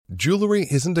Jewelry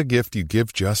isn't a gift you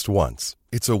give just once.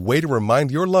 It's a way to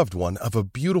remind your loved one of a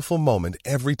beautiful moment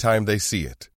every time they see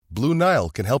it. Blue Nile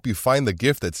can help you find the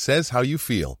gift that says how you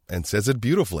feel and says it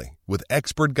beautifully, with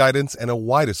expert guidance and a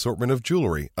wide assortment of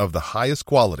jewelry of the highest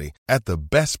quality at the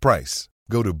best price.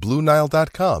 Go to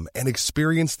BlueNile.com and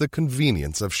experience the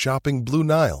convenience of shopping Blue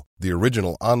Nile, the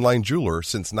original online jeweler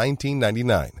since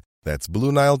 1999. That's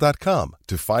BlueNile.com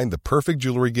to find the perfect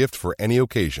jewelry gift for any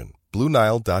occasion.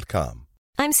 BlueNile.com.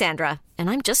 I'm Sandra, and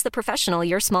I'm just the professional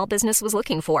your small business was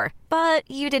looking for. But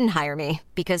you didn't hire me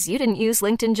because you didn't use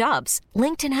LinkedIn Jobs.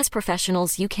 LinkedIn has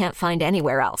professionals you can't find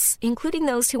anywhere else, including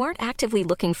those who aren't actively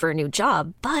looking for a new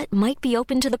job, but might be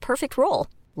open to the perfect role,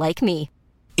 like me.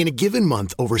 In a given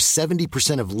month, over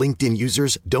 70% of LinkedIn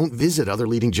users don't visit other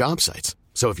leading job sites.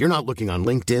 So if you're not looking on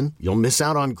LinkedIn, you'll miss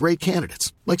out on great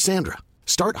candidates like Sandra.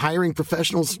 Start hiring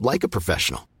professionals like a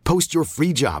professional. Post your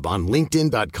free job on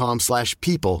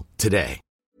linkedin.com/people today.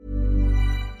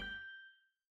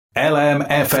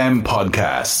 LMFM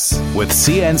Podcasts. With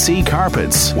CNC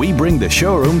Carpets, we bring the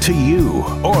showroom to you.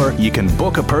 Or you can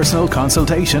book a personal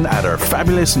consultation at our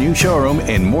fabulous new showroom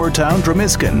in Moortown,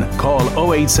 Dromiskin. Call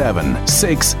 087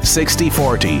 660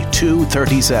 40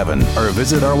 237 or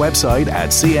visit our website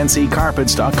at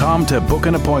cnccarpets.com to book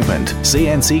an appointment.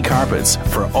 CNC Carpets,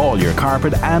 for all your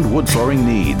carpet and wood flooring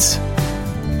needs.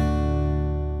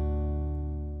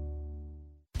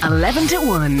 11 to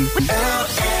 1.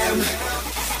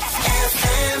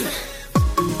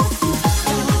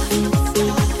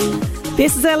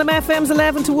 This is LMFM's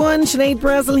 11 to 1. Sinead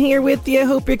Brazel here with you.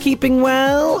 Hope you're keeping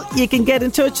well. You can get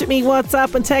in touch with me.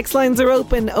 WhatsApp and text lines are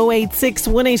open. 086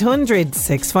 1800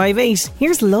 658.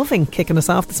 Here's Loving kicking us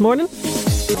off this morning.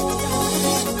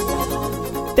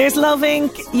 There's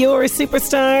Loving, you're a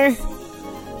superstar,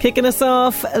 kicking us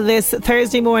off this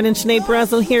Thursday morning. Sinead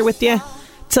Brazel here with you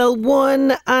till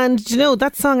 1. And you know,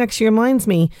 that song actually reminds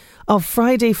me of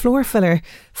Friday Floor Filler,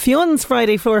 Fion's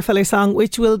Friday Floor Filler song,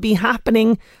 which will be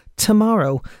happening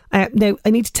tomorrow. Now, I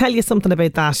need to tell you something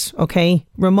about that, okay?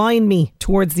 Remind me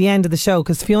towards the end of the show,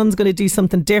 because Fion's going to do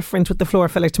something different with the floor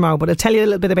filler tomorrow, but I'll tell you a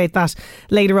little bit about that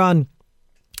later on.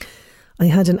 I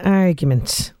had an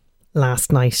argument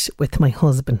last night with my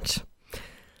husband.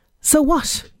 So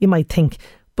what, you might think?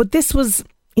 But this was,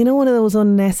 you know, one of those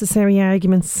unnecessary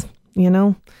arguments, you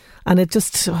know? And it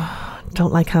just,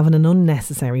 don't like having an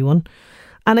unnecessary one.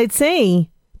 And I'd say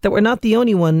that we're not the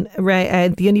only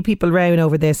the only people rowing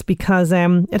over this, because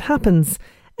it happens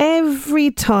every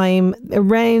time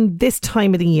around this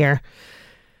time of the year.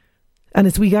 And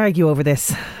as we argue over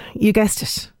this, you guessed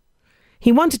it,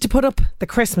 he wanted to put up the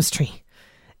Christmas tree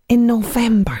in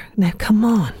November. Now, come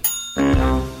on.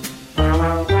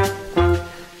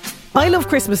 I love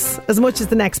Christmas as much as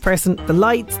the next person. The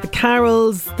lights, the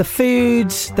carols, the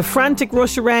food, the frantic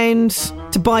rush around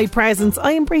to buy presents.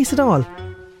 I embrace it all.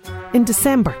 In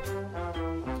December,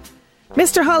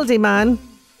 Mr. Holiday Man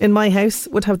in my house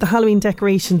would have the Halloween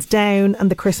decorations down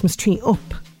and the Christmas tree up.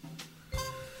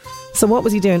 So what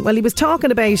was he doing? Well, he was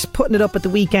talking about putting it up at the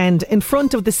weekend in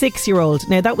front of the 6-year-old.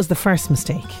 Now, that was the first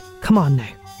mistake. Come on now.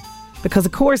 Because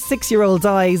of course 6-year-old's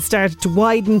eyes started to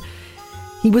widen.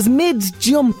 He was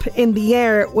mid-jump in the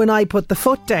air when I put the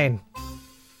foot down.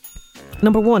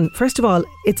 Number one, first of all,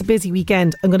 it's a busy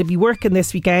weekend. I'm going to be working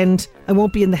this weekend. I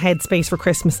won't be in the headspace for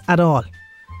Christmas at all.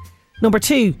 Number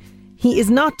two, he is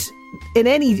not, in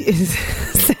any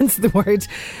sense of the word,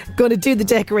 going to do the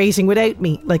decorating without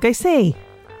me. Like I say,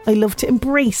 I love to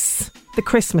embrace the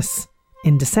Christmas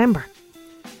in December.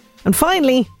 And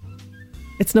finally,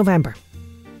 it's November.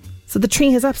 So the tree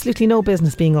has absolutely no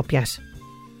business being up yet.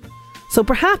 So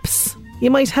perhaps you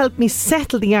might help me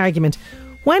settle the argument.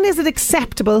 When is it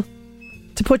acceptable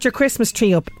to put your Christmas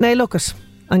tree up? Now look it,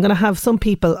 I'm going to have some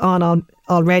people on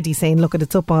already saying, look it,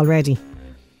 it's up already.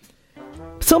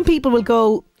 Some people will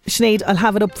go, Sinead, I'll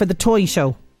have it up for the toy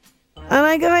show.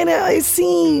 And I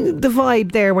see the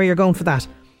vibe there where you're going for that.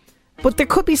 But there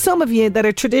could be some of you that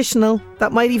are traditional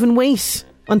that might even wait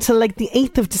until like the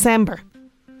 8th of December.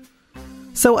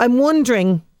 So I'm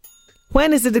wondering,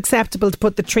 when is it acceptable to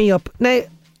put the tree up? Now,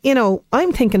 you know,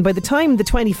 I'm thinking by the time the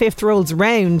 25th rolls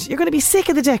around, you're going to be sick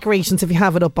of the decorations if you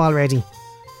have it up already.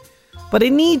 But I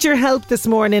need your help this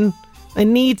morning. I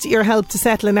need your help to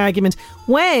settle an argument.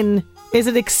 When is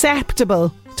it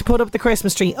acceptable to put up the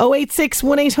Christmas tree? 086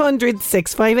 1800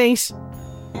 658.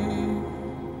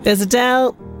 There's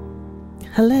Adele.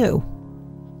 Hello.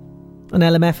 On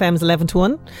LMFM's 11 to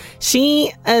 1.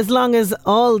 She, as long as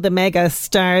all the mega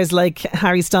stars like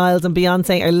Harry Styles and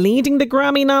Beyonce are leading the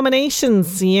Grammy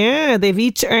nominations. Yeah, they've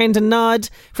each earned a nod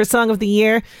for Song of the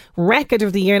Year, Record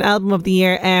of the Year and Album of the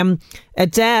Year.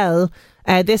 Adele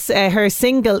Her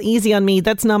single Easy on Me,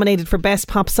 that's nominated for Best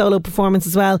Pop Solo Performance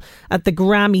as well at the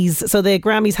Grammys. So the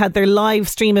Grammys had their live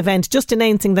stream event just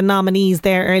announcing the nominees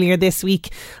there earlier this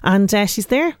week, and she's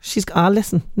there.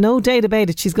 Listen, no doubt about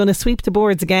it, she's going to sweep the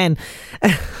boards again.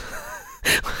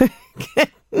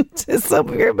 To some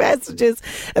of your messages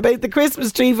about the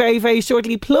Christmas tree very, very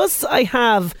shortly. Plus I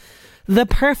have the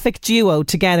perfect duo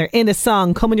together in a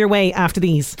song coming your way after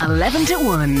these. 11 to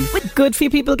 1. Good few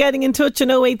people getting in touch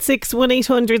on 086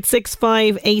 1800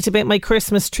 658 about my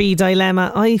Christmas tree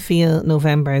dilemma. I feel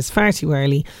November is far too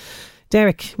early.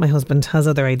 Derek, my husband, has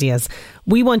other ideas.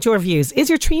 We want your views. Is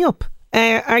your tree up?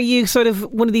 Are you sort of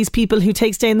one of these people who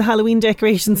takes down the Halloween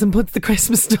decorations and puts the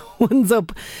Christmas ones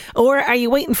up? Or are you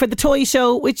waiting for the toy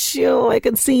show, which, I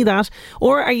can see that?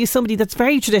 Or are you somebody that's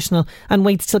very traditional and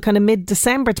waits till kind of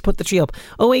mid-December to put the tree up?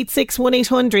 086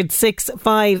 1800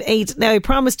 658. Now, I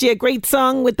promised you a great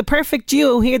song with the perfect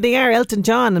duo. Here they are, Elton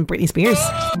John and Britney Spears.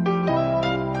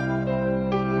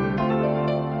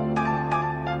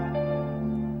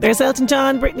 There's Elton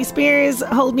John, Britney Spears,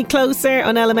 Hold Me Closer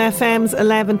on LMFM's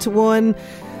 11 to 1. Do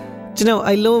you know,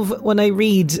 I love when I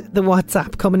read the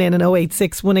WhatsApp coming in on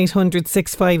 086 1800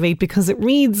 658 because it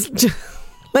reads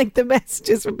like the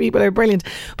messages from people are brilliant.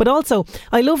 But also,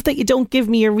 I love that you don't give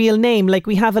me a real name. Like,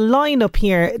 we have a lineup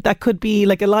here that could be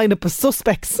like a lineup of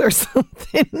suspects or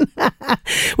something.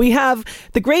 We have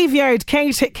the Graveyard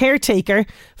Caretaker,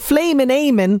 Flamin'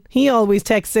 Eamon. He always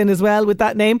texts in as well with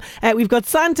that name. We've got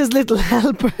Santa's Little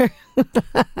Helper.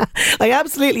 I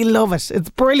absolutely love it. It's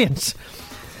brilliant.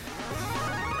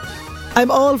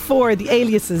 I'm all for the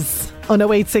aliases on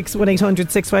 086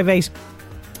 1800 658.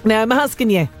 Now, I'm asking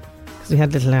you, we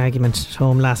had a little argument at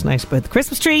home last night about the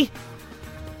Christmas tree.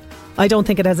 I don't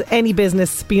think it has any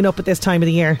business being up at this time of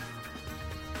the year.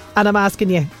 And I'm asking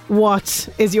you, what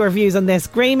is your views on this?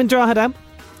 Graham in Drogheda,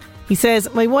 he says,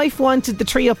 my wife wanted the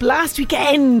tree up last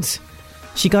weekend.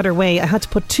 She got her way. I had to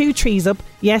put 2 trees up.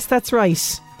 Yes, that's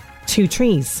right. 2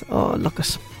 trees. Oh, look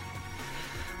at.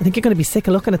 I think you're going to be sick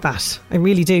of looking at that. I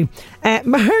really do.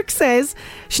 Mark says,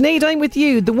 Sinead, I'm with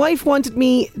you. The wife wanted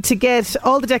me to get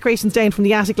all the decorations down from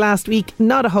the attic last week.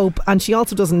 Not a hope. And she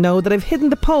also doesn't know that I've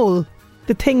hidden the pole,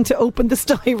 the thing to open the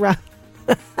styra.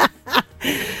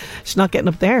 She's not getting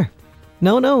up there.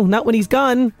 No, not when he's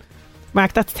gone.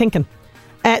 Mark, that's thinking.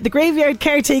 The Graveyard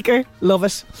Caretaker, love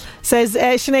it, says,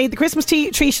 Sinead, the Christmas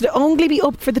tree should only be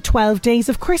up for the 12 days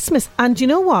of Christmas. And you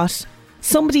know what?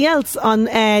 Somebody else on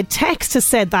text has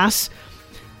said that.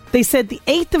 They said the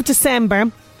 8th of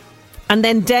December and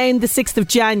then down the 6th of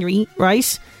January,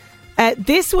 right?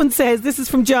 This one says, this is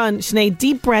from John, Sinead,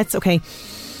 deep breaths, okay.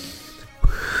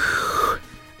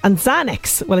 And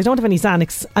Xanax. Well, I don't have any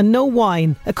Xanax. And no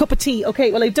wine. A cup of tea.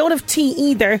 Okay, well, I don't have tea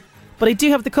either, but I do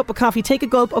have the cup of coffee. Take a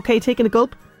gulp. Okay, taking a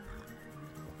gulp.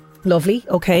 Lovely.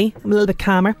 Okay, I'm a little bit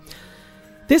calmer.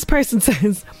 This person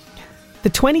says, the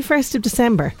 21st of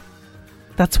December,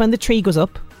 that's when the tree goes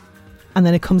up, and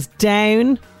then it comes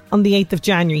down on the 8th of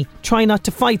January. Try not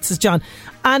to fight, says John.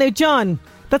 Now, John,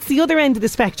 that's the other end of the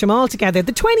spectrum altogether.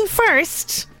 The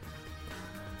 21st,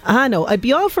 no, I'd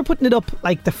be all for putting it up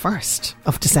like the 1st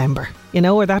of December,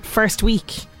 or that first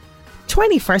week.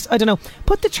 21st, I don't know.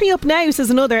 Put the tree up now, says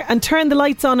another, and turn the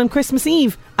lights on Christmas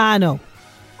Eve. No.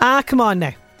 Come on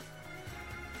now.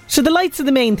 So the lights are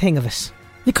the main thing of it.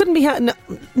 You couldn't be...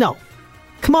 No.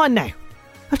 Come on now.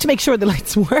 I have to make sure the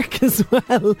lights work as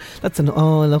well.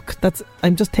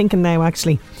 I'm just thinking now,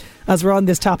 actually, as we're on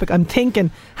this topic, I'm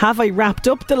thinking, have I wrapped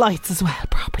up the lights as well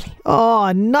properly? Oh,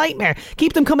 nightmare.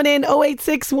 Keep them coming in.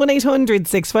 086 1800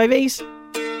 658.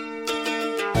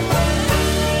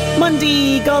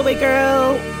 Monday, Galway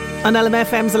Girl on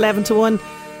LMFM's 11 to 1.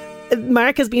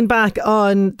 Mark has been back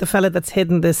on the fella that's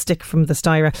hidden the stick from the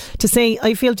styra to say,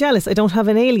 I feel jealous, I don't have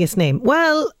an alias name.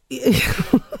 Well,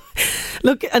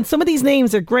 look, and some of these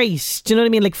names are great. Do you know what I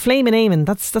mean? Like Flamin' Eamon,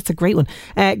 that's a great one.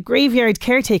 Graveyard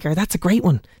Caretaker, that's a great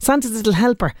one. Santa's Little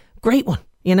Helper, great one.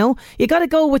 You got to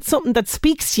go with something that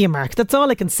speaks to you, Mark. That's all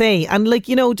I can say. And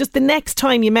just the next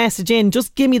time you message in,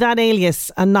 just give me that alias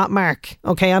and not Mark.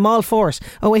 Okay, I'm all for it.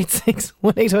 086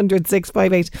 1800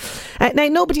 658. Now,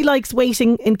 nobody likes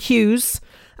waiting in queues.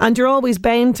 And you're always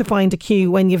bound to find a queue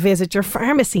when you visit your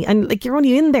pharmacy, and you're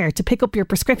only in there to pick up your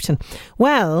prescription.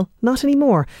 Well, not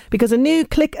anymore, because a new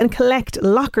click and collect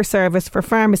locker service for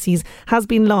pharmacies has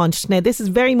been launched. Now, this is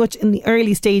very much in the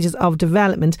early stages of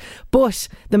development, but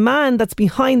the man that's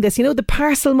behind this, the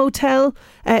Parcel Motel,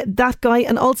 that guy,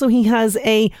 and also he has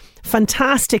a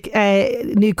fantastic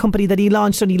new company that he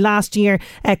launched only last year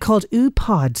called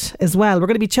UPod as well. We're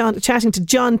going to be chatting to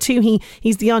John Toohey.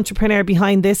 He's the entrepreneur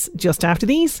behind this just after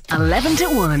these. 11 to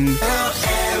 1.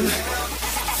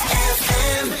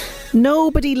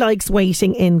 Nobody likes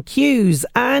waiting in queues,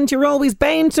 and you're always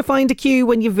bound to find a queue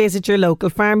when you visit your local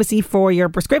pharmacy for your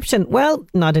prescription. Well,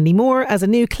 not anymore, as a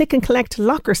new click and collect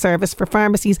locker service for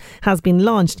pharmacies has been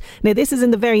launched. Now, this is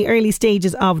in the very early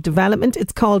stages of development.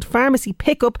 It's called Pharmacy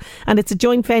Pickup, and it's a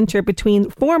joint venture between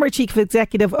former Chief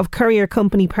Executive of courier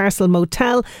company Parcel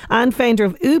Motel and founder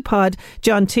of UPod,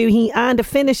 John Toohey, and a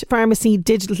Finnish pharmacy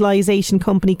digitalisation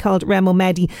company called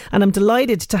Remomedi. And I'm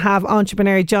delighted to have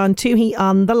entrepreneur John Toohey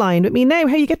on the line with me now.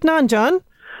 How are you getting on, John?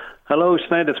 Hello,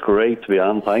 Sinead. It's great to be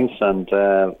on, thanks, and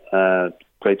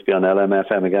great to be on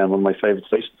LMFM again, one of my favourite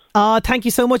stations. Oh, thank you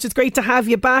so much. It's great to have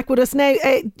you back with us now.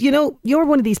 You're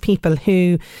one of these people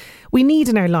who we need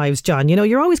in our lives, John. You know,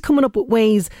 you're always coming up with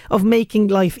ways of making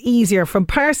life easier, from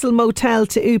Parcel Motel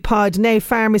to UPod, now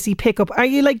Pharmacy Pickup. Are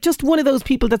you like just one of those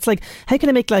people that's like, how can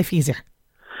I make life easier?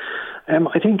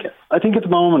 I think at the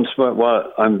moment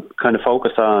what I'm kind of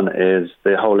focused on is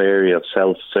the whole area of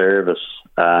self-service.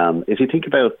 If you think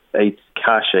about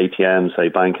cash ATMs, say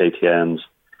bank ATMs,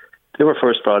 they were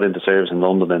first brought into service in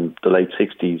London in the late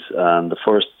 60s, and the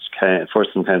first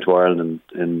of them came to Ireland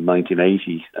in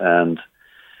 1980. And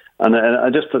I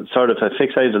just sort of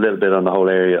fixated a little bit on the whole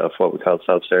area of what we call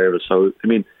self-service. So, I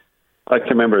mean, I can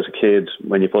remember as a kid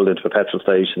when you pulled into a petrol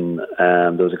station,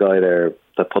 there was a guy there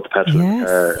that put the petrol in the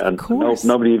car, and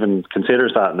nobody even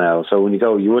considers that now. So when you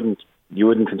go, you wouldn't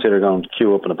consider going to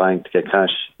queue up in a bank to get cash.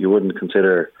 You wouldn't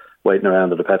consider waiting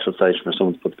around at a petrol station for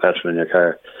someone to put the petrol in your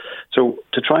car. So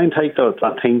to try and take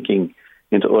that thinking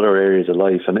into other areas of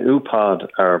life, and UPod,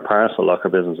 our parcel locker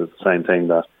business, is the same thing,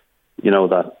 that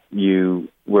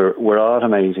we're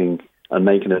automating and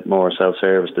making it more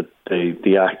self-service,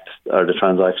 the act or the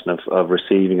transaction of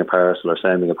receiving a parcel or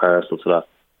sending a parcel, so that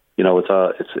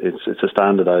it's a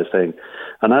standardised thing.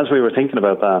 And as we were thinking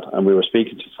about that, and we were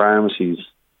speaking to pharmacies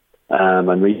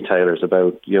and retailers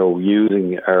about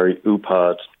using our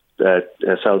UPod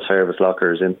self-service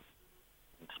lockers,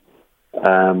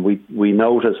 we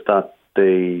noticed that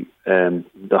the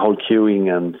whole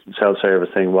queuing and self-service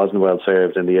thing wasn't well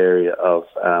served in the area of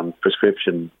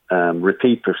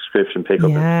repeat prescription pickup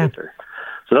in particular.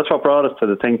 So that's what brought us to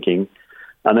the thinking.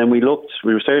 And then we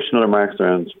researched in other markets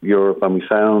around Europe, and we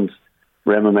found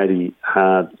Remomedi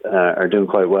are doing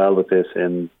quite well with this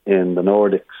in the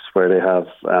Nordics, where they have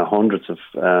hundreds of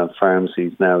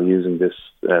pharmacies now using this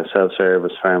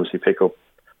self-service pharmacy pickup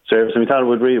service. And we thought it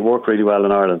would really work really well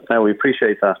in Ireland. Now, we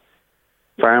appreciate that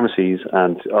pharmacies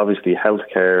and obviously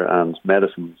healthcare and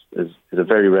medicines is a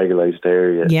very regulated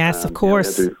area. Yes, of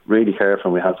course. We have to be really careful,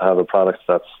 and we have to have a product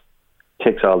that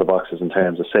ticks all the boxes in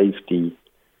terms of safety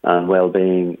and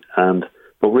well-being.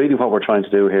 But really what we're trying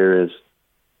to do here is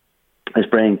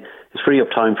free up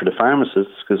time for the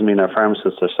pharmacists, because our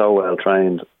pharmacists are so well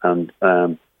trained, and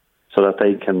so that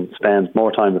they can spend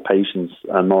more time with patients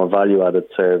and more value-added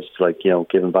services, like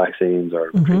giving vaccines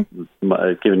or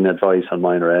giving advice on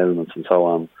minor ailments and so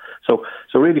on. So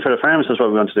really for the pharmacists, what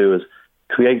we want to do is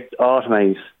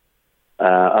automate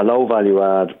a low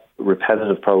value-add,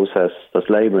 repetitive process that's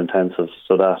labour-intensive,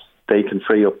 so that they can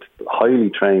free up highly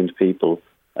trained people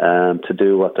to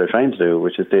do what they're trained to do,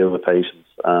 which is deal with patients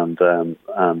and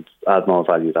add more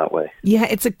value that way. Yeah,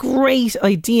 it's a great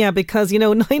idea, because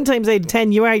 9 times out of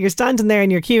 10 you're standing there in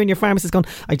your queue and your pharmacist going,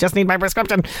 I just need my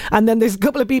prescription, and then there's a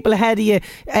couple of people ahead of you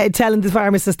telling the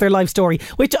pharmacist their life story,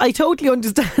 which I totally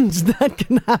understand that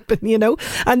can happen,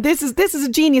 and this is a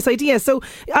genius idea. So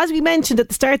as we mentioned at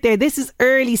the start there, this is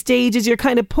early stages. You're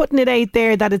kind of putting it out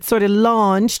there that it's sort of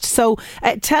launched. So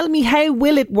tell me, how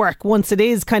will it work once it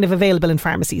is kind of available in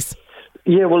pharmacies?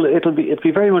 Yeah, well, it'll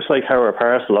be very much like how our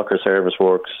parcel locker service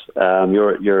works.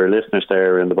 Your listeners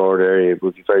there in the Border area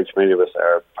would be very familiar with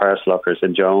our parcel lockers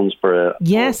in Jonesborough,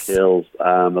 yes, Hills,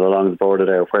 along the border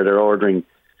there, where they're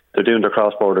doing their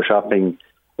cross-border shopping,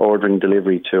 ordering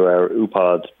delivery to our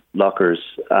UPod lockers,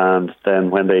 and then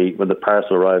when the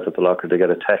parcel arrives at the locker, they get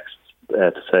a text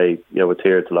to say, it's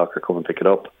here at the locker, come and pick it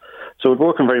up. So it's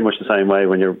working very much the same way.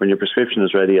 When your prescription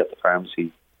is ready at the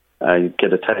pharmacy, you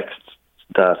get a text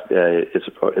that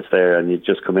it's there, and you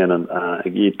just come in, and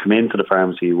you'd come into the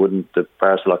pharmacy. The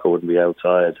parcel locker wouldn't be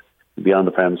outside, you'd be on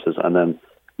the premises, and then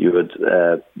you would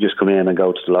just come in and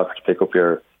go to the locker to pick up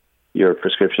your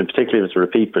prescription, particularly if it's a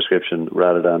repeat prescription,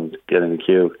 rather than getting a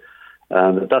queue.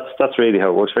 And that's really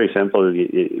how it works. Very simple.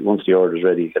 Once the order is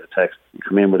ready, you get a text. You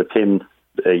come in with a PIN.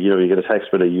 You get a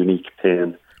text with a unique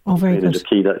PIN. Oh, very good. Just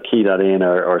key that in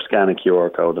or scan a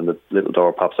QR code and the little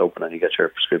door pops open and you get your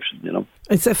prescription, you know.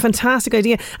 It's a fantastic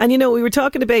idea. And, you know, we were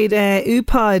talking about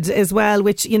UPod as well,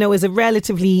 which, you know, is a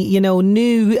relatively, you know,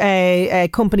 new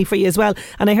company for you as well.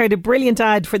 And I heard a brilliant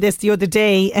ad for this the other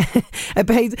day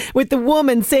about with the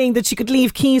woman saying that she could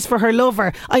leave keys for her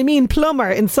lover. I mean,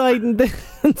 plumber inside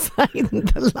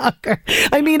the locker.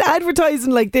 I mean,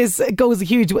 advertising like this goes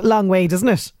a long way, doesn't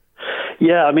it?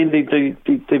 Yeah, I mean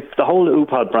the whole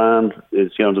UPod brand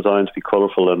is, you know, designed to be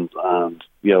colourful and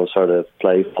you know, sort of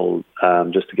playful,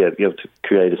 just to get, you know, to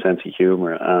create a sense of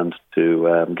humour and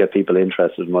to get people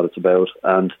interested in what it's about.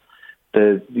 And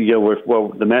the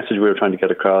message we were trying to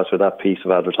get across with that piece of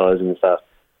advertising is that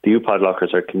the UPod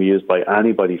lockers can be used by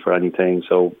anybody for anything.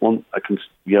 So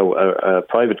a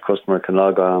private customer can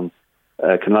log on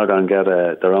and get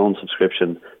their own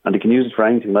subscription, and they can use it for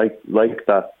anything like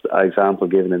that example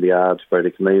given in the ad, where they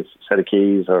can leave a set of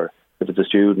keys, or if it's a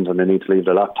student and they need to leave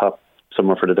their laptop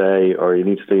somewhere for the day, or you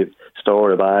need to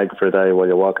store a bag for a day while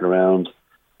you're walking around.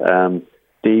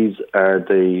 These are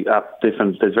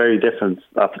there's various different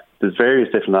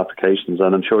applications,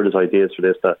 and I'm sure there's ideas for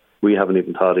this that we haven't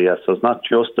even thought of yet. So it's not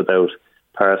just about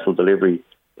parcel delivery.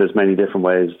 There's many different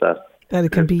ways that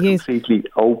it can be used. Completely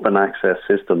open access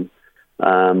system.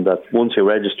 That once you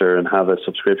register and have a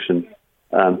subscription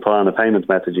and put on a payment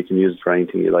method, you can use it for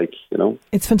anything you like, you know.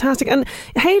 It's fantastic. And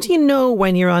how do you know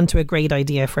when you're onto a great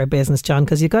idea for a business, John?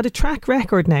 Because you've got a track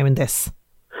record now in this.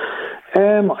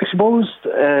 I suppose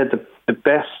the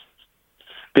best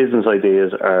business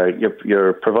ideas are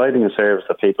you're providing a service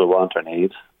that people want or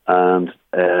need, and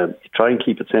you try and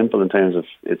keep it simple in terms of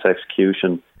its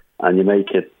execution, and you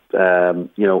make it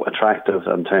you know, attractive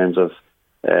in terms of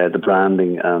the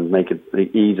branding, and make it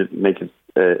easy, make it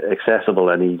accessible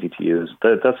and easy to use.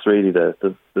 That's really there's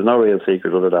no real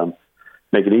secret other than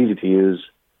make it easy to use,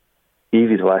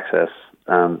 easy to access,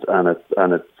 and it's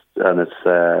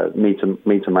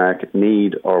meet a market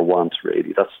need or want.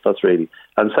 Really, that's really.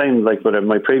 And same like with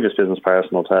my previous business,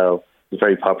 Parcel Hotel, was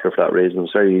very popular for that reason. It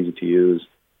was very easy to use,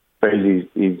 very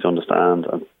easy to understand,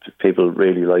 and people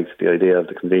really liked the idea of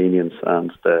the convenience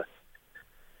and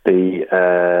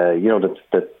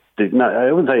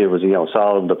I wouldn't say it was, you know,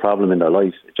 solving the problem in their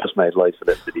life. It just made life a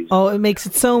little bit easier. Oh, it makes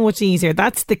it so much easier.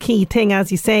 That's the key thing,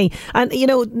 as you say. And, you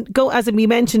know, as we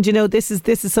mentioned, you know, this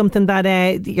is something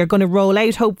that you're going to roll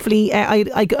out, hopefully.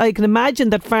 I can imagine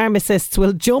that pharmacists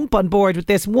will jump on board with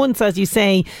this once, as you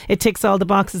say, it ticks all the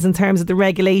boxes in terms of the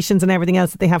regulations and everything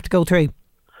else that they have to go through.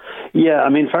 Yeah, I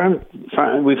mean,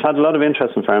 we've had a lot of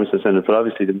interest in pharmacists in it, but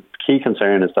obviously the key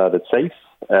concern is that it's safe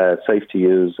to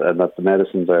use, and that the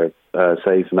medicines are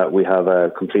safe, and that we have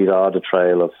a complete audit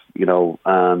trail of, you know,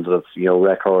 and of, you know,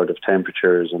 record of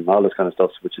temperatures and all this kind of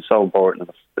stuff, which is so important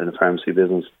in the pharmacy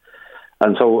business.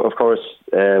 And so, of course,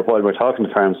 while we're talking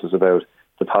to pharmacists about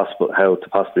how to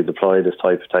possibly deploy this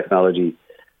type of technology,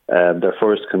 their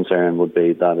first concern would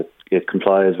be that it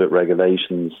complies with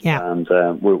regulations, and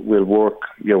we'll work.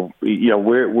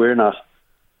 We're not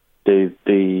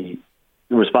the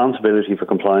responsibility for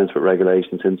compliance with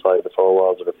regulations inside the four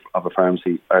walls of a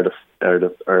pharmacy are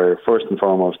first and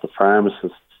foremost the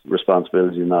pharmacist's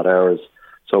responsibility, not ours.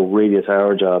 So really, it's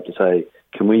our job to say,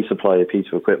 can we supply a piece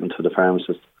of equipment to the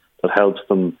pharmacist that helps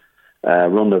them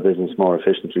run their business more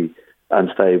efficiently and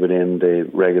stay within the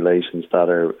regulations that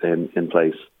are in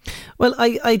place. Well,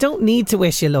 I don't need to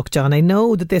wish you luck, John. I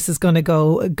know that this is going to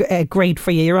go great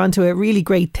for you. You're onto a really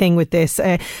great thing with this.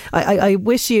 I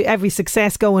wish you every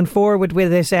success going forward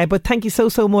with it. But thank you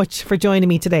so much for joining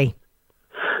me today.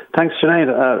 Thanks,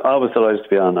 Sinead. Always delighted to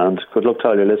be on, and good luck to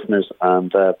all your listeners.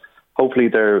 And hopefully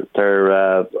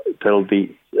they'll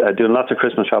be doing lots of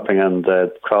Christmas shopping and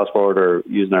cross-border,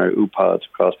 using our UPod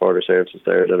cross-border services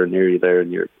there that are near you there in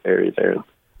your area there.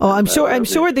 Oh, I'm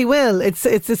sure they will. It's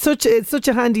such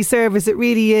a handy service. It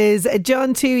really is.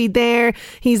 John Toohey there.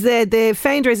 He's the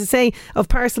founder, as I say, of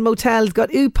Parcel Motel. He's got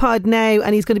UPod now,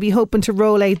 and he's going to be hoping to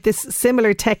roll out this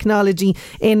similar technology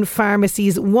in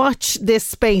pharmacies. Watch this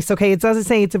space, okay? It's, as I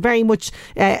say, it's a very much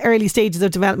early stages of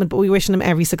development, but we're wishing him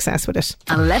every success with it.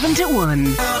 11 to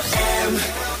 1.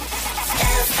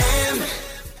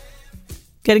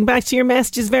 Getting back to your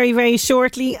messages very, very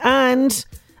shortly. And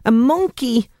a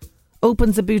monkey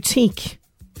opens a boutique.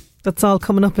 That's all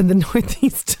coming up in the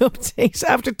Northeast Update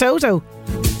after Toto.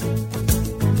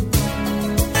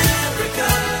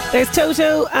 There's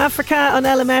Toto, Africa on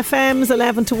LMFM's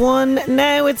 11 to 1.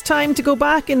 Now it's time to go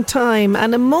back in time,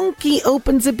 and a monkey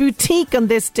opens a boutique on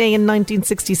this day in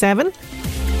 1967.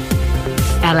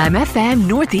 LMFM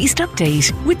Northeast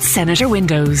Update with Senator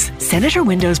Windows. Senator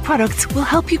Windows products will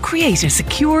help you create a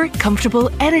secure, comfortable,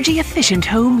 energy-efficient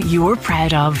home you're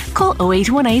proud of. Call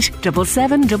 0818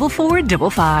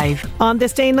 774455. On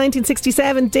this day in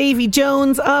 1967, Davy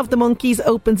Jones of the Monkees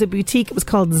opens a boutique. It was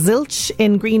called Zilch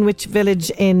in Greenwich Village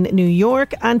in New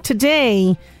York. And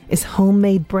today is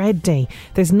Homemade Bread Day.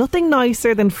 There's nothing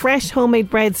nicer than fresh homemade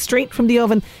bread straight from the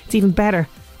oven. It's even better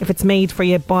if it's made for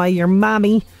you by your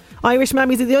mammy. Irish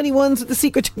mammies are the only ones with the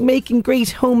secret to making great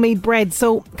homemade bread.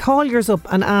 So call yours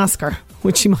up and ask her,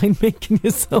 would she mind making you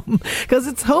some? Because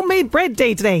it's Homemade Bread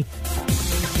Day today.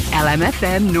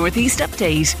 LMFM Northeast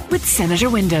Update with Senator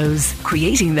Windows.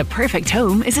 Creating the perfect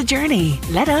home is a journey.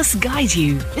 Let us guide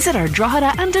you. Visit our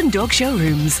Drogheda and Dundalk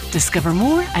showrooms. Discover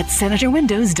more at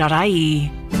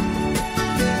senatorwindows.ie.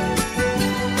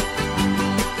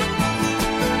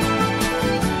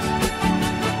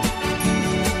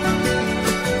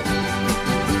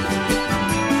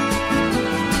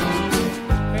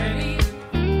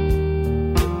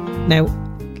 Now,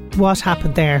 what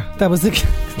happened there? That was a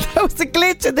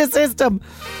glitch in the system.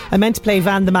 I meant to play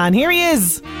Van the Man. Here he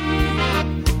is.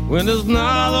 When it's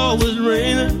not always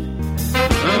raining.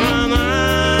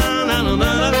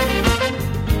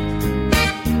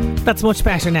 That's much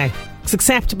better now. It's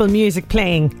acceptable music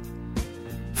playing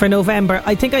for November.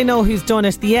 I think I know who's done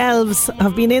it. The elves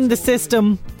have been in the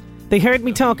system. They heard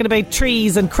me talking about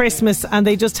trees and Christmas and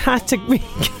they just had to wreak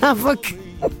havoc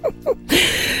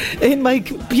in my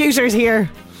computers here.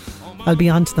 I'll be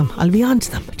on to them, I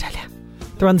tell you.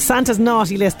 They're on Santa's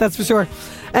naughty list, that's for sure.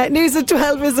 News at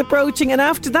 12 is approaching, and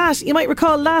after that, you might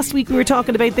recall last week we were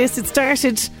talking about this. It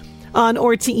started on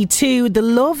RTE2, The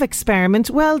Love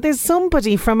Experiment. Well, there's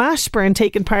somebody from Ashbourne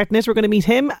taking part in it. We're going to meet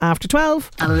him after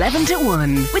 12. 11 to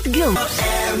 1 with Gil.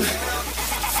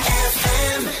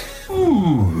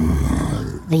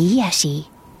 The Yeti.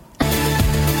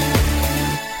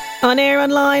 On air,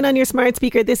 online, on your smart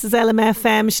speaker, this is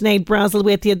LMFM. Sinead Brazel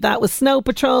with you. That was Snow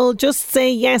Patrol. Just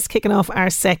Say Yes, kicking off our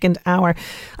second hour.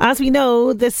 As we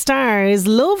know, the stars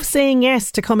love saying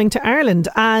yes to coming to Ireland,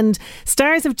 and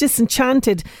stars of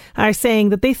Disenchanted are saying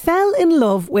that they fell in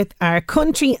love with our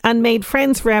country and made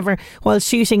friends forever while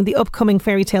shooting the upcoming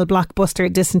fairy tale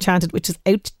blockbuster Disenchanted, which is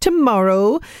out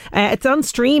tomorrow. It's on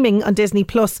streaming on Disney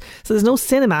Plus, so there's no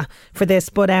cinema for this,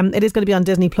 but it is going to be on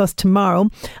Disney Plus tomorrow.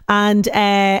 And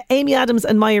Amy Adams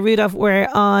and Maya Rudolph were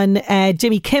on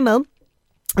Jimmy Kimmel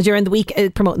during the week,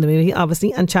 promoting the movie,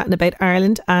 obviously, and chatting about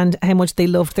Ireland and how much they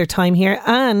loved their time here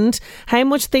and how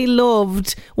much they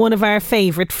loved one of our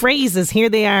favourite phrases. Here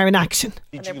they are in action.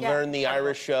 Did you learn the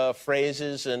Irish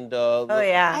phrases? And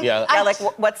like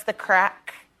what's the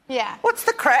crack? Yeah. What's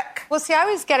the crack? Well, see, I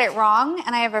always get it wrong,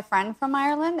 and I have a friend from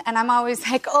Ireland, and I'm always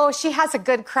like, oh, she has a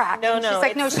good crack. No, and she's no.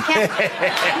 like, no, she can't. no, it's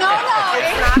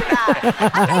not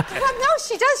that. I'm like, well, no,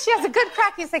 she does. She has a good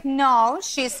crack. He's like, no,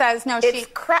 she says, no, it's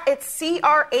crack. It's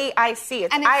C-R-A-I-C.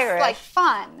 It's and Irish. It's like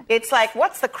fun. It's like,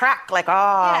 what's the crack? Like,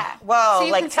 whoa, so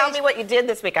like, tell me what you did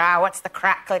this week. What's the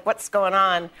crack? Like, what's going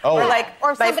on? Oh.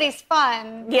 Or somebody's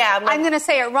fun. Yeah. I'm going to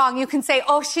say it wrong. You can say,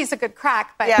 oh, she's a good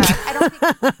crack, but I don't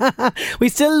think... We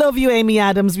still love you, Amy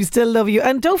Adams. We still love you.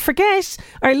 And don't forget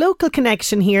our local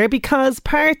connection here, because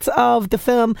parts of the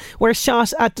film were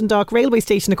shot at Dundalk Railway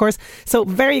Station, of course. So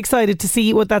very excited to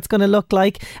see what that's going to look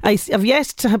like. I have yet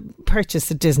to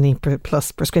purchase a Disney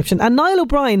Plus prescription, and Niall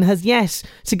O'Brien has yet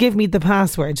to give me the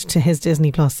password to his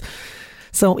Disney Plus.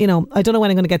 So, you know, I don't know when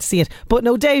I'm going to get to see it, but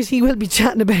no doubt he will be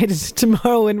chatting about it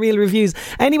tomorrow in Real Reviews.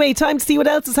 Anyway, time to see what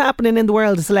else is happening in the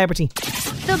world of celebrity.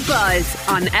 The Buzz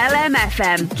on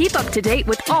LMFM. Keep up to date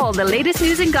with all the latest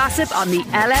news and gossip on the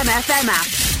LMFM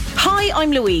app. Hi,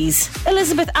 I'm Louise.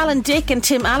 Elizabeth Allen Dick and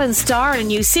Tim Allen star in a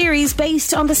new series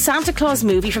based on the Santa Claus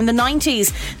movie from the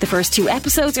 90s. The first 2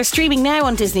 episodes are streaming now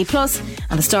on Disney Plus,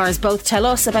 and the stars both tell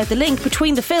us about the link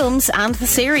between the films and the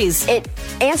series. It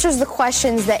answers the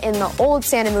questions that in the old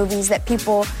Santa movies that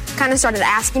people kind of started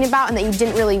asking about and that you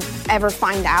didn't really ever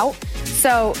find out.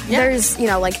 So there's,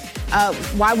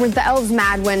 why weren't the elves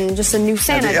mad when just a new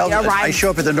Santa arrived? I show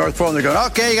up at the North Pole and they're going,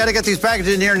 okay, you got to get these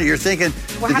packages in here. And you're thinking,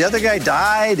 did the other guy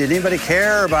die? Did anybody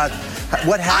care about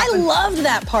what happened? I loved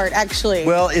that part, actually.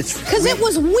 Well, it's... Because it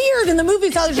was weird in the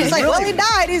movies. I was just like, well, he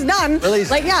died. He's done. Really?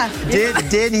 Like, yeah.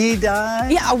 Did he die?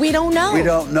 Yeah, we don't know. We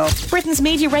don't know. Britain's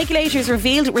media regulators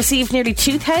revealed it received nearly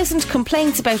 2,000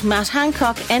 complaints about Matt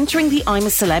Hancock entering the I'm a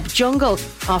Celeb jungle.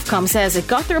 Ofcom says it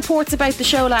got the reports about the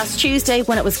show last Tuesday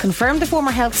when it was confirmed the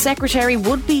former health secretary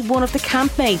would be one of the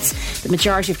campmates. The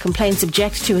majority of complaints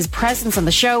object to his presence on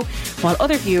the show, while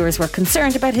other viewers were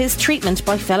concerned about his treatment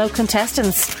by fellow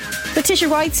contestants. The Letitia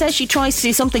Wright says she tries to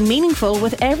do something meaningful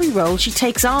with every role she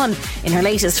takes on. In her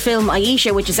latest film,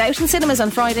 Aisha, which is out in cinemas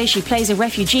on Friday, she plays a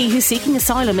refugee who's seeking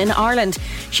asylum in Ireland.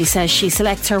 She says she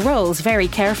selects her roles very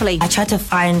carefully. I try to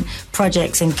find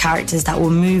projects and characters that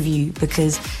will move you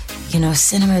because, you know,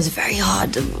 cinema is very hard.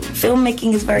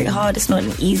 Filmmaking is very hard. It's not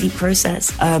an easy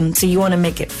process. So you want to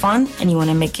make it fun and you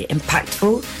want to make it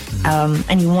impactful,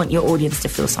 and you want your audience to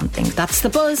feel something. That's The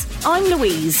Buzz. I'm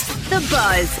Louise. The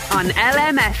Buzz on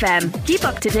LMFM. Keep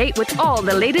up to date with all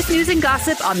the latest news and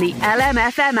gossip on the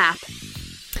LMFM app.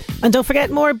 And don't forget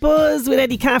more Buzz with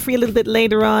Eddie Caffrey a little bit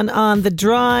later on The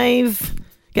Drive.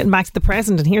 Getting back to the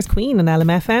present, and here's Queen on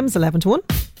LMFM's 11 to 1.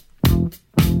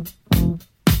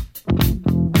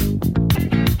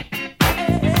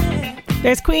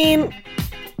 There's Queen.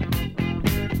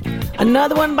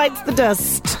 Another one bites the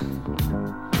dust.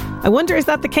 I wonder, is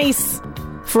that the case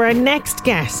for our next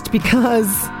guest? Because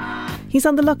he's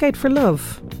on the lookout for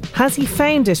love. Has he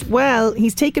found it? Well,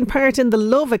 he's taken part in the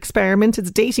Love Experiment. It's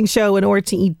a dating show on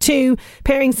RTE2,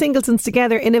 pairing singletons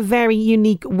together in a very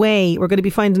unique way. We're going to be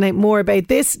finding out more about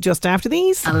this just after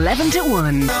these. 11 to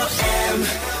 1.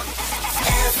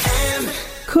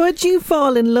 Could you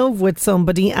fall in love with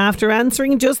somebody after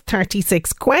answering just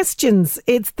 36 questions?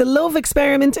 It's the Love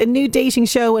Experiment, a new dating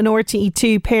show on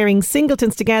RTE2, pairing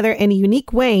singletons together in a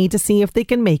unique way to see if they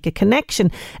can make a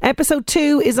connection. Episode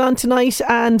 2 is on tonight,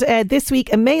 and this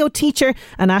week a Mayo teacher,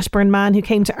 an Ashbourne man who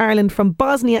came to Ireland from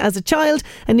Bosnia as a child,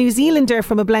 a New Zealander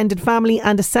from a blended family,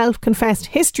 and a self-confessed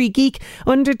history geek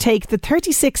undertake the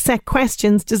 36 set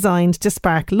questions designed to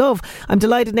spark love. I'm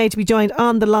delighted now to be joined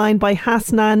on the line by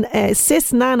Hassan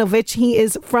Cisnanovic. He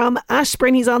is from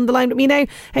Ashbourne. He's on the line with me now.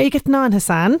 How are you getting on,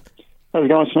 Hassan? How's it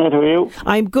going, Sinead? How are you?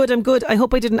 I'm good. I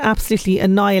hope I didn't absolutely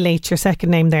annihilate your second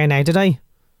name there now, did I?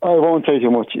 I won't say too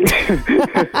much.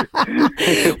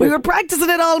 We were practicing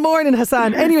it all morning,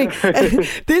 Hassan. Anyway,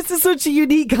 this is such a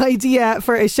unique idea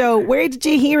for a show. Where did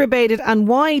you hear about it and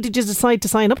why did you decide to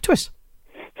sign up to it?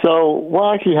 So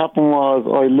what actually happened was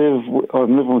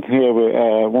I'm living here with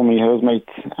one of my housemates,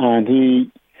 and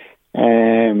he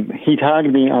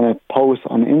tagged me on a post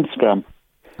on Instagram.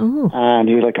 And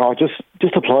he was like, "Oh,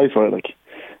 just apply for it." Like,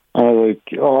 and I was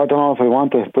like, "Oh, I don't know if I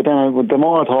want it." But then the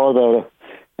more I thought about it,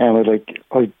 I was like,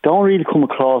 I don't really come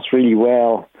across really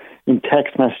well in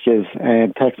text messages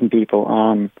and texting people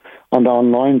on the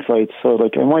online sites. So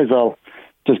like, I might as well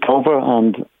just go for it,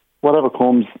 and whatever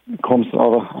comes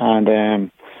of it.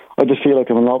 And I just feel like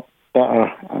I'm a lot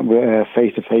better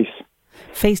face to face.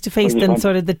 Face-to-face than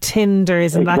sort of the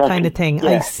Tinders and that kind of thing. Yeah,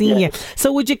 I see you.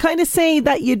 So would you kind of say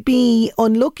that you'd be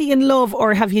unlucky in love,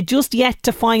 or have you just yet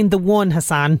to find the one,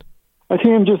 Hassan? I think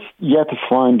I'm just yet to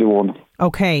find the one.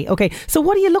 Okay. So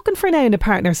what are you looking for now in a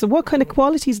partner? So what kind of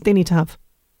qualities do they need to have?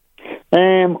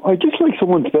 I just like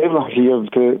someone to be able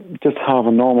to just have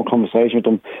a normal conversation with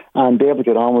them and be able to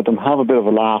get on with them, have a bit of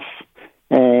a laugh.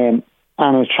 And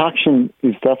attraction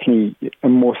is definitely a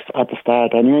must at the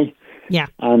start anyway. Yeah.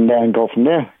 And then go from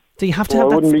there. So you have to have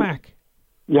that spark?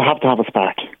 You have to have a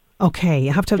spark. Okay,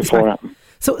 you have to have the spark.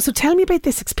 So tell me about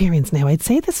this experience now. I'd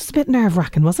say this was a bit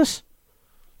nerve-wracking, was it?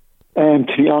 To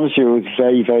be honest with you, it was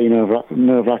very, very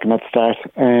nerve-wracking at the start.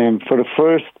 For the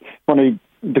first,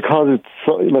 because it's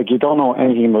so, like, you don't know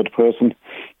anything about the person.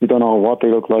 You don't know what they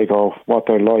look like or what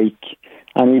they're like.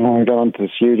 And even when we got into the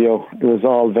studio, it was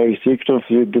all very secretive.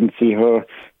 You didn't see her,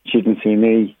 she didn't see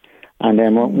me. And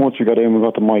then once we got in, we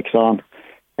got the mics on.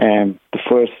 The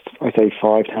first, I'd say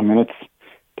 5-10 minutes,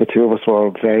 the two of us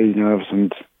were very nervous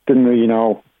and didn't really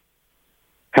know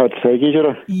how to take each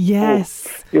other.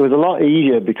 Yes. It was a lot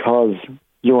easier because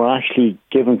you were actually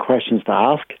given questions to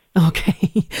ask.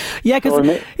 Okay. Yeah,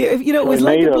 because, it was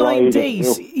like a blind date.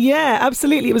 Yeah,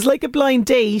 absolutely. It was like a blind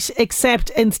date,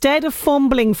 except instead of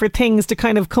fumbling for things to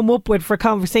kind of come up with for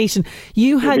conversation,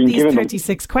 you had these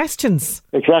 36 questions.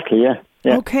 Exactly, yeah.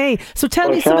 Yeah. Okay, so tell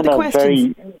me some of the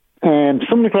questions.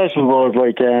 Some of the questions was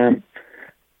like,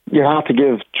 you have to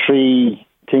give 3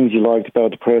 things you liked about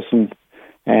the person.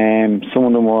 Some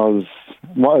of them was,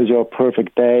 what is your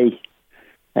perfect day?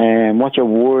 What's your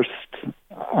worst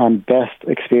and best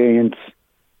experience?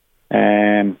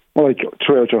 Like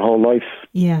throughout your whole life.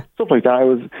 Yeah. Stuff like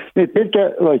that. It did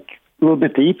get like a little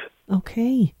bit deep.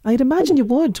 Okay, I'd imagine you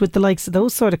would with the likes of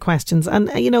those sort of questions, and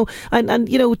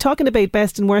talking about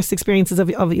best and worst experiences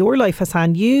of your life,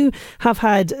 Hassan, you have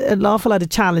had an awful lot of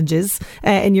challenges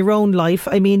in your own life.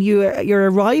 I mean,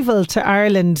 your arrival to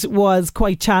Ireland was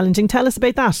quite challenging. Tell us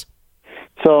about that.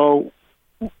 So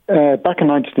back in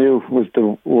 '92 was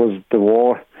the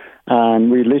war,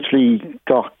 and we literally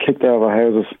got kicked out of our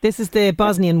houses. This is the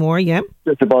Bosnian War, yeah?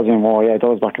 It's the Bosnian War, yeah. That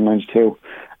was back in 92.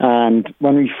 And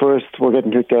when we first were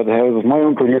getting kicked out of the houses, my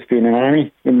uncle used to be in an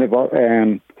army, in the,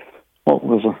 what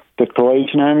was it? The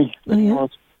Croatian army. Oh, yeah.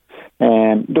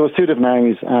 There was two different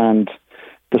armies, and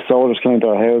the soldiers came to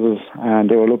our houses, and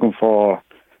they were looking for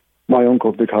my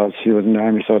uncle because he was in the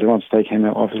army, so they wanted to take him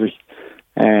out, obviously.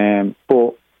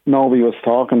 But nobody was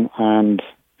talking, and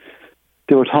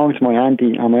they were talking to my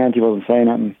auntie, and my auntie wasn't saying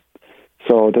anything.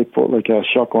 So they put like a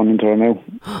shotgun into her mouth.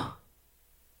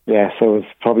 Yeah, so it was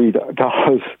probably, that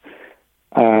was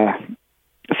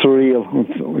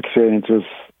surreal experience. It was.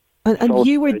 And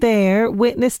you were there,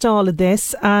 witnessed all of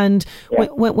this, and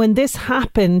when this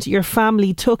happened, your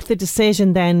family took the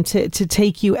decision then to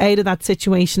take you out of that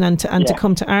situation and to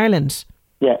come to Ireland.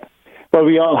 Yeah. Well,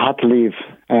 we all had to leave,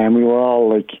 and we were all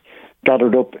like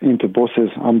gathered up into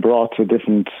buses and brought to a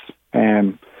different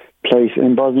place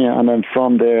in Bosnia, and then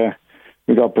from there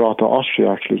we got brought to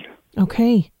Austria, actually.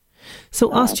 Okay.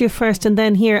 So Austria first and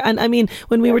then here. And I mean,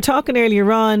 when we were talking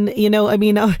earlier on,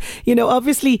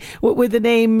 obviously with a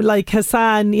name like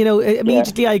Hassan,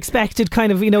 immediately I expected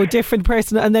kind of, different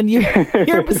person. And then you're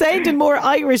sounding more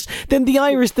Irish than the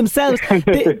Irish themselves.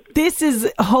 This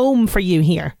is home for you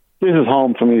here. This is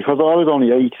home for me because I was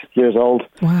only 8 years old.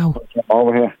 Wow.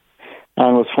 Over here.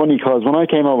 And it was funny because when I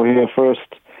came over here first,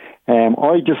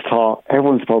 I just thought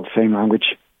everyone spoke the same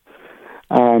language.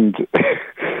 And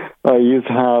I used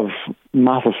to have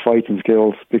massive fighting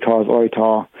skills because I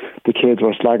thought the kids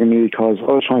were slagging me because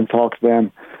I was trying to talk to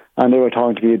them and they were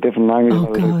talking to me a different language. Oh, I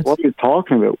was God. like, what are you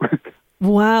talking about?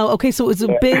 Wow. Okay, so it was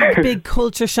a big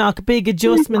culture shock, big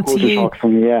adjustment to you. Culture shock for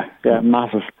me, yeah,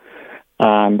 massive.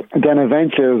 And then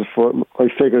eventually I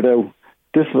figured out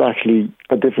this is actually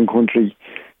a different country.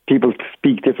 People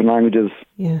speak different languages.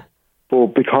 Yeah. But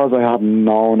because I hadn't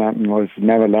known anything, I've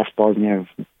never left Bosnia.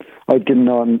 I didn't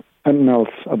know anything else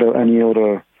about any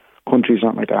other countries,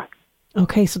 something like that.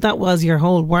 Okay, so that was your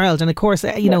whole world. And of course,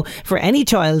 for any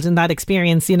child in that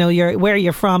experience, where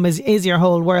you're from is your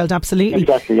whole world, absolutely.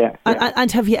 Exactly, yeah.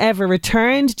 And have you ever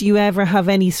returned? Do you ever have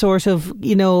any sort of,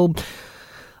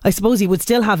 I suppose you would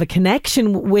still have a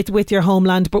connection with your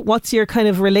homeland, but what's your kind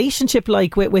of relationship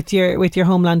like with your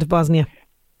homeland of Bosnia?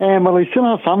 Well, I still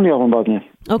have family over in Bosnia.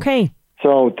 Okay.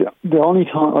 So the only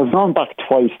time, I've gone back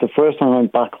twice. The first time I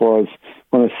went back was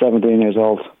when I was 17 years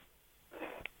old.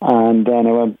 And then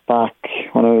I went back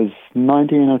when I was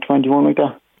 19 or 21, like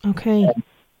that. Okay.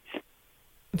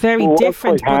 Very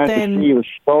different, but then... It was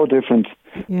so different.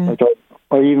 Yeah. Like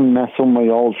I even met some of my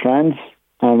old friends,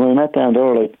 and when I met them,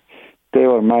 they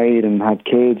were married and had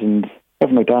kids and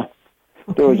everything like that.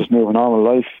 Okay. They were just moving on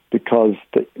with life because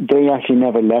they actually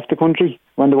never left the country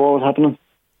when the war was happening.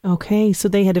 Okay, so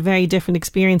they had a very different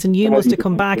experience, and you must have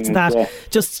come back to that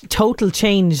just total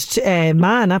changed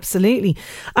man, absolutely.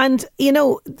 And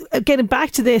getting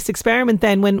back to this experiment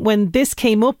then, when this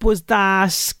came up, was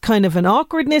that kind of an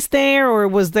awkwardness there, or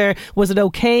was it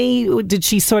okay?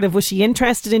 Was she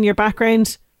interested in your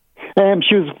background?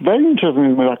 She was very interested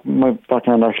in my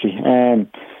background, actually.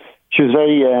 She was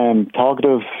very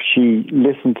talkative. She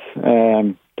listened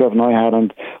to everything I had,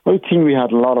 and I think we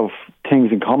had a lot of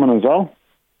things in common as well.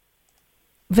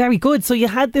 Very good. So you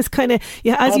had this kind of,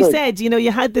 as you said,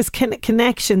 you had this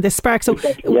connection, this spark. So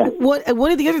one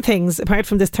of the other things, apart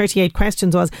from this 38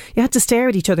 questions, was you had to stare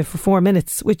at each other for 4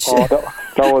 minutes, which... Oh,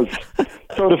 that was...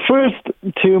 So the first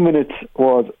 2 minutes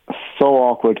was so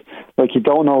awkward. Like, you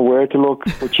don't know where to look,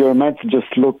 but you're meant to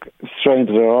just look straight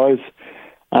into their eyes.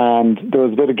 And there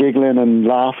was a bit of giggling and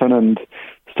laughing and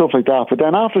stuff like that. But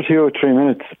then after 2 or 3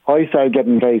 minutes, I started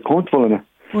getting very comfortable in it.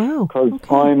 Wow.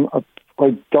 Because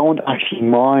I don't actually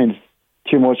mind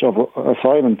too much of a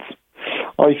silence.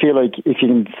 I feel like if you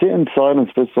can sit in silence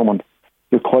with someone,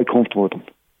 you're quite comfortable with them.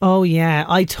 Oh yeah,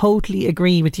 I totally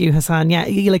agree with you, Hassan. Yeah,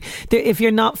 if you're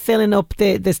not filling up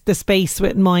the space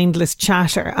with mindless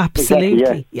chatter, absolutely,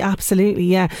 exactly, yeah. Absolutely,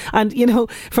 yeah. And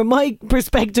from my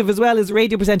perspective as well as a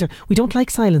radio presenter, we don't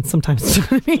like silence sometimes.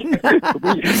 Do you know what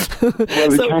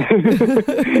I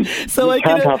mean? So I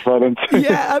can't have silence.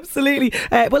 Yeah, absolutely.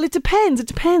 Well, it depends. It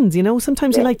depends.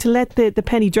 Sometimes you like to let the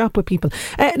penny drop with people.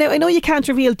 Now I know you can't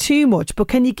reveal too much, but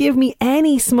can you give me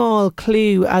any small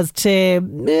clue as to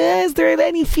is there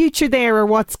any future there, or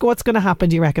what's going to happen,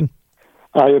 do you reckon?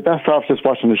 You're best off just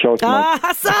watching the show tonight.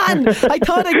 Hassan! I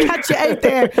thought I'd catch you out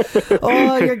there.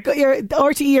 Oh, your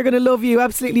RTE are going to love you.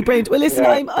 Absolutely brilliant. Well, listen,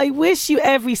 I wish you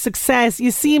every success.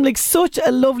 You seem like such a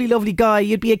lovely, lovely guy.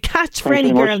 You'd be a catch for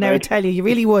any girl now, I tell you. You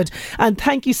really would. And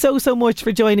thank you so much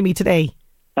for joining me today.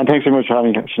 And thanks very much for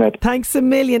having me, Sinead. Thanks a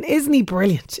million. Isn't he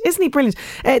brilliant? Isn't he brilliant?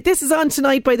 This is on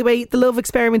tonight, by the way, The Love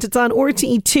Experiment. It's on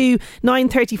RTE2,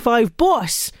 9:35.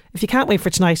 But if you can't wait for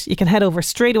tonight, you can head over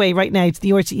straight away right now to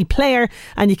the RTE player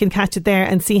and you can catch it there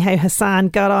and see how Hassan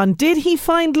got on. Did he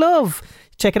find love?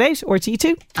 Check it out,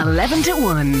 RTE2. 11 to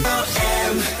 1.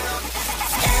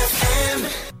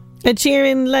 Ed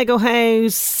Sheeran, Lego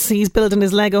house. He's building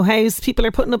his Lego house. People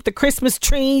are putting up the Christmas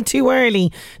tree too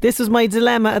early. This was my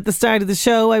dilemma at the start of the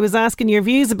show. I was asking your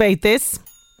views about this.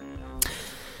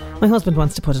 My husband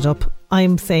wants to put it up.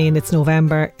 I'm saying it's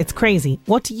November. It's crazy.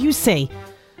 What do you say?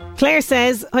 Claire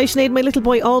says, hi Sinead, my little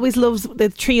boy always loves the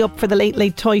tree up for the Late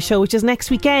Late Toy Show, which is next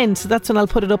weekend. So that's when I'll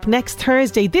put it up next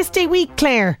Thursday. This day week,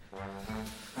 Claire.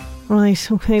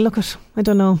 Right, okay, look at, I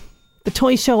don't know. The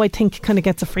toy show, I think, kind of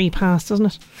gets a free pass,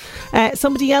 doesn't it?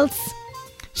 Somebody else.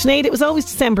 Sinead, it was always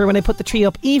December when I put the tree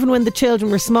up. Even when the children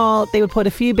were small, they would put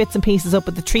a few bits and pieces up,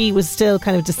 but the tree was still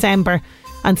kind of December,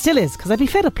 and still is, because I'd be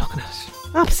fed up looking at it.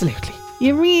 Absolutely.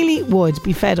 You really would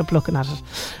be fed up looking at it.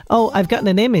 Oh, I've gotten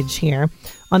an image here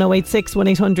on 086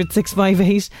 1800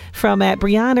 658 from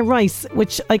Brianna Rice,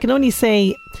 which I can only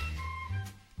say...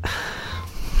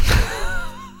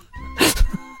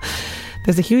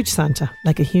 There's a huge Santa,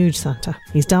 like a huge Santa.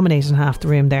 He's dominating half the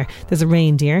room there. There's a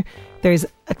reindeer. There's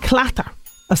a clatter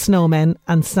of snowmen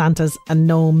and Santas and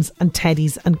gnomes and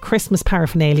teddies and Christmas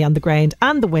paraphernalia on the ground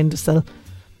and the windowsill.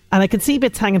 And I can see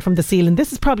bits hanging from the ceiling.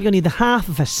 This is probably only the half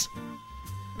of it.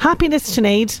 Happiness,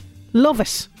 Sinead. Love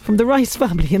it. From the Rice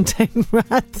family in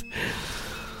Downrath.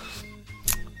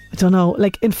 I don't know.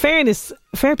 Like, in fairness,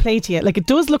 fair play to you. Like, it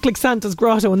does look like Santa's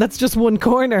grotto, and that's just one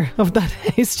corner of that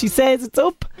house. She says it's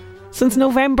up since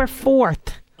November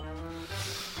 4th.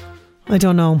 I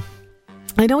don't know.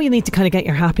 I know you need to kind of get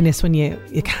your happiness when you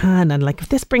can, and like if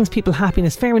this brings people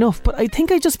happiness, fair enough, but I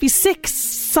think I'd just be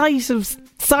sorry of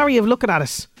looking at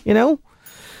it, you know?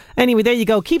 Anyway, there you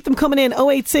go. Keep them coming in.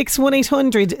 086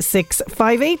 1800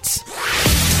 658.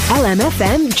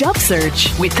 LMFM Job Search.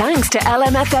 With thanks to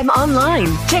LMFM Online.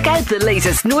 Check out the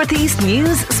latest Northeast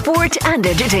news, sport and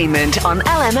entertainment on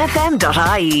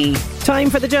lmfm.ie. Time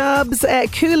for the jobs.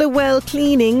 Coola Well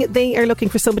Cleaning. They are looking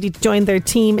for somebody to join their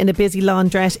team in a busy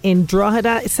laundrette in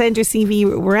Drogheda. Send your CV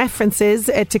references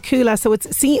to Coola. So it's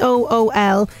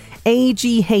COOLAGH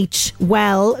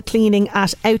well cleaning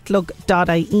at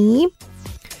outlook.ie.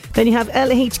 Then you have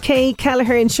LHK.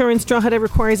 Kelleher Insurance Drogheda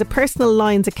requires a personal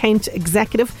lines account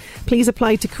executive. Please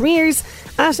apply to careers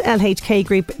at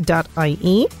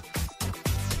lhkgroup.ie.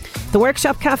 The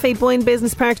Workshop Cafe Boyne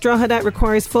Business Park Drogheda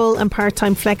requires full and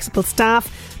part-time flexible staff.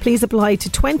 Please apply to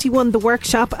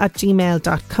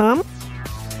 21theworkshop@gmail.com.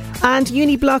 And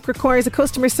Uniblock requires a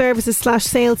customer services /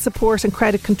 sales support and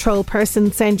credit control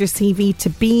person. Send your CV to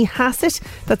B Hassett,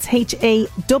 that's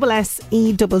HASSETT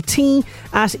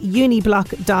at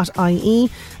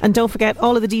uniblock.ie. And don't forget,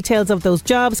 all of the details of those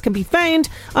jobs can be found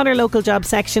on our local job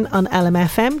section on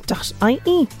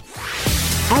lmfm.ie.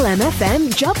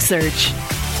 LMFM Job Search.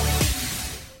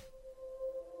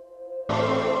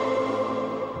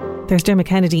 There's Dermot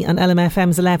Kennedy on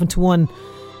LMFM's 11 to 1.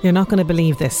 You're not going to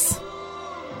believe this.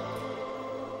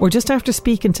 We're just after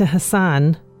speaking to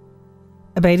Hassan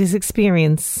about his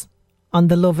experience on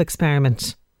The Love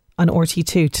Experiment on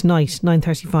RTE2 tonight,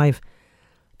 9:35.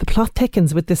 The plot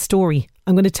thickens with this story.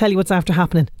 I'm going to tell you what's after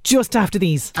happening just after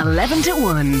these. 11 to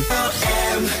 1.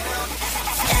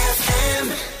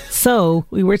 So,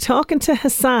 we were talking to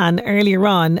Hassan earlier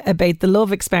on about The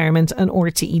Love Experiment on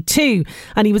RTE2,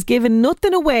 and he was giving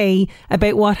nothing away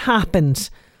about what happened.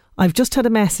 I've just had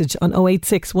a message on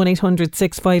 086 1800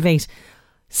 658.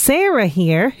 Sarah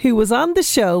here, who was on the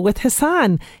show with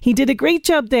Hassan. He did a great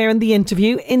job there in the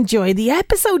interview. Enjoy the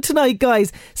episode tonight,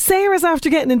 guys. Sarah's after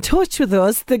getting in touch with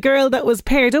us, the girl that was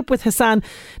paired up with Hassan.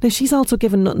 Now, she's also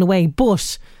given nothing away,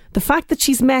 but the fact that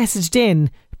she's messaged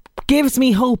in gives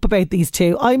me hope about these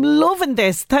two. I'm loving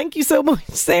this. Thank you so much,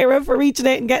 Sarah, for reaching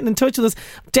out and getting in touch with us.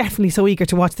 Definitely so eager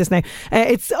to watch this now.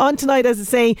 It's on tonight, as I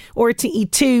say,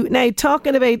 RTE2. Now,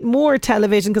 talking about more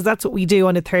television, because that's what we do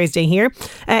on a Thursday here.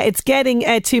 It's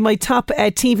getting to my top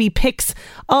TV picks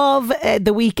of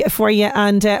the week for you.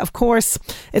 And of course,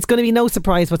 it's going to be no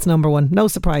surprise what's number one. No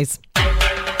surprise.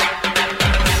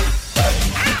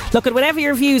 Look, at whatever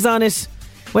your views on it,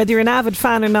 whether you're an avid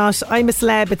fan or not, I'm a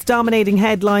Celeb. It's dominating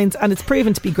headlines and it's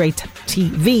proven to be great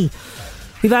TV.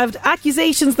 We've had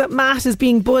accusations that Matt is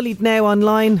being bullied now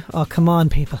online. Oh, come on,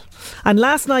 people. And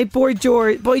last night, Boy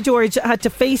George had to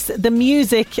face the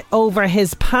music over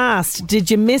his past.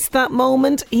 Did you miss that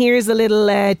moment? Here's a little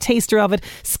taster of it.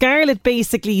 Scarlett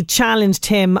basically challenged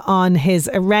him on his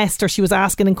arrest, or she was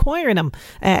inquiring him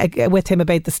with him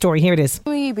about the story. Here it is.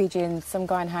 Will you be doing some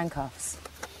guy in handcuffs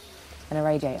and a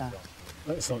radiator?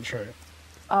 That's not true.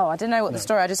 Oh, I didn't know what the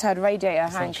story. I just heard radiator,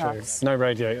 That's handcuffs. No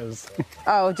radiators.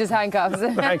 Oh, just handcuffs.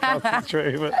 The handcuffs is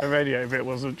true, but the radiator bit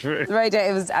wasn't true. The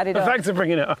radiator was added on. Thanks for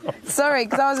bringing it up. Sorry,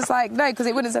 because I was just like, no, because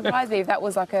it wouldn't surprise me if that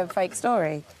was like a fake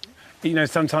story. You know,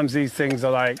 sometimes these things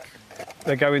are like,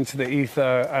 they go into the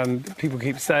ether and people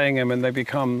keep saying them and they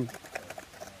become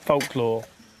folklore.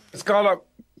 Scarlett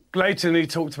blatantly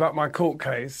talked about my court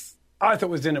case. I thought it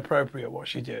was inappropriate what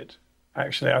she did,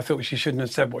 actually. I thought she shouldn't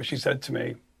have said what she said to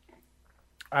me.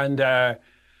 And I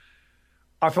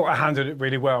thought I handled it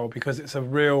really well because it's a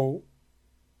very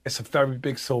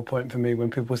big sore point for me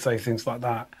when people say things like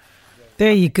that.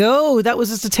 There you go. That was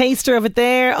just a taster of it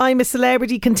there. I'm a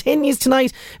Celebrity continues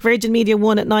tonight. Virgin Media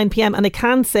 1 at 9 p.m. And I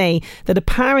can say that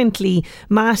apparently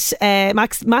Matt's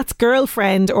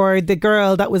girlfriend, or the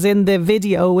girl that was in the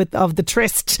video of the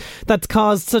tryst that's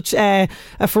caused such a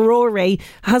furore,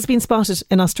 has been spotted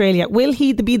in Australia. Will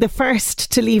he be the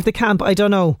first to leave the camp? I don't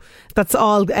know. That's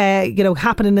all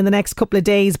happening in the next couple of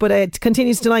days. But it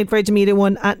continues tonight, Virgin Media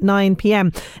 1 at 9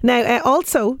 p.m. Now,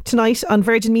 also tonight on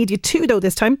Virgin Media 2, though,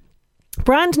 this time,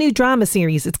 brand new drama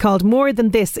series. It's called More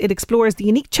Than This. It explores the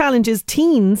unique challenges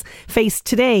teens face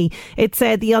today. It's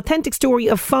the authentic story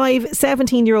of 5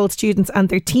 17-year-old students and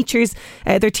their teacher,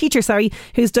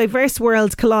 whose diverse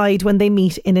worlds collide when they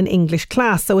meet in an English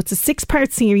class. So it's a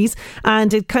 6-part series,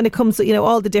 and it kind of comes,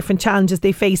 all the different challenges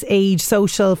they face: age,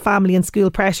 social, family and school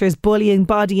pressures, bullying,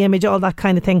 body image, all that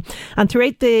kind of thing. And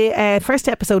throughout the first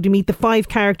episode, we meet the 5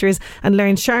 characters and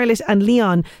learn Charlotte and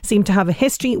Leon seem to have a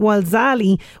history, while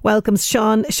Zali welcomes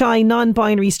shy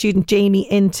non-binary student Jamie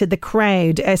into the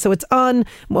crowd. So it's on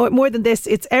More Than This.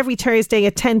 It's every Thursday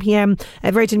at 10 p.m.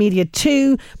 Virgin Media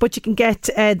 2, but you can get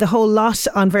the whole lot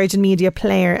on Virgin Media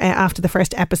Player after the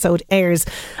first episode airs.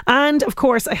 And of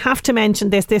course, I have to mention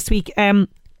this week.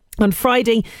 On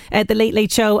Friday, the Late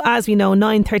Late Show, as we know,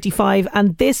 9:35,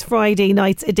 and this Friday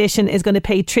night's edition is going to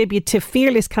pay tribute to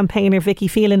fearless campaigner Vicky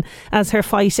Phelan as her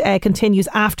fight continues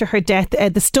after her death.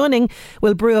 The Stunning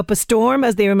will brew up a storm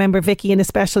as they remember Vicky in a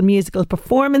special musical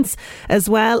performance as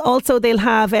well. Also, they'll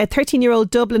have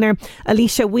 13-year-old Dubliner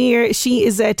Alicia Weir. She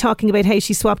is talking about how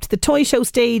she swapped the toy show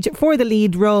stage for the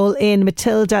lead role in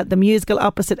Matilda the musical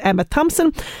opposite Emma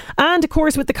Thompson. And of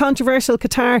course, with the controversial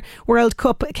Qatar World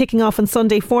Cup kicking off on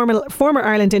Sunday, former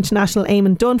Ireland international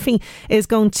Eamon Dunphy is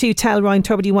going to tell Ryan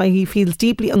Tubridy why he feels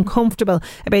deeply uncomfortable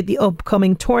about the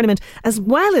upcoming tournament. As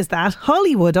well as that,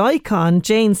 Hollywood icon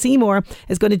Jane Seymour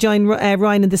is going to join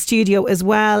Ryan in the studio as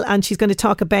well, and she's going to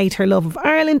talk about her love of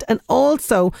Ireland and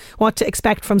also what to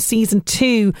expect from season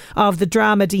 2 of the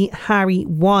dramedy Harry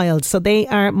Wild. So they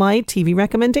are my TV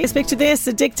recommendations. Speak to this,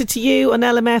 Addicted to You on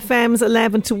LMFM's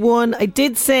 11 to 1. I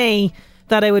did say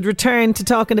that I would return to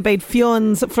talking about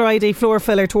Fionn's Friday floor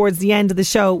filler towards the end of the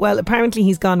show. Well, apparently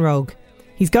he's gone rogue.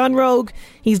 He's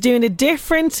doing a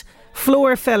different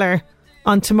floor filler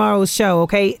on tomorrow's show,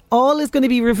 okay? All is going to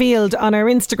be revealed on our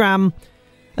Instagram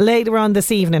later on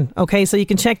this evening, okay? So you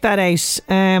can check that out.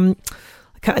 I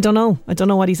don't know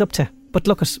what he's up to. But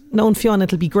look, knowing Fionn,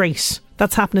 it'll be great.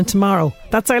 That's happening tomorrow.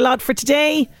 That's our lot for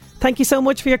today. Thank you so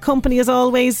much for your company as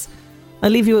always.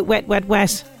 I'll leave you with Wet, Wet,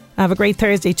 Wet. Have a great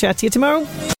Thursday. Chat to you tomorrow.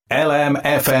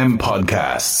 LMFM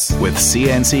Podcasts. With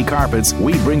CNC Carpets,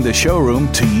 we bring the showroom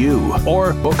to you.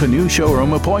 Or book a new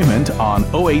showroom appointment on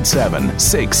 087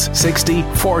 660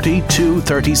 40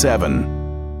 237.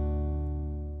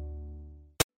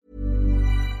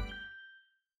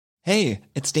 Hey,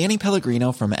 it's Danny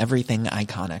Pellegrino from Everything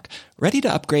Iconic. Ready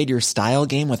to upgrade your style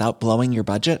game without blowing your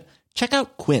budget? Check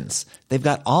out Quince. They've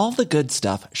got all the good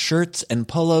stuff, shirts and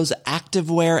polos,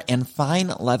 activewear, and fine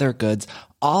leather goods,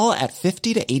 all at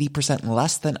 50 to 80%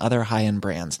 less than other high-end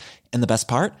brands. And the best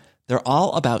part? They're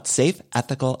all about safe,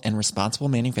 ethical, and responsible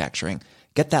manufacturing.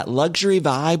 Get that luxury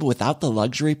vibe without the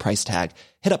luxury price tag.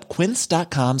 Hit up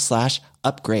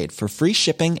quince.com/upgrade for free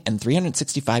shipping and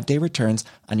 365-day returns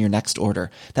on your next order.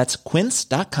 That's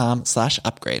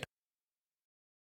quince.com/upgrade.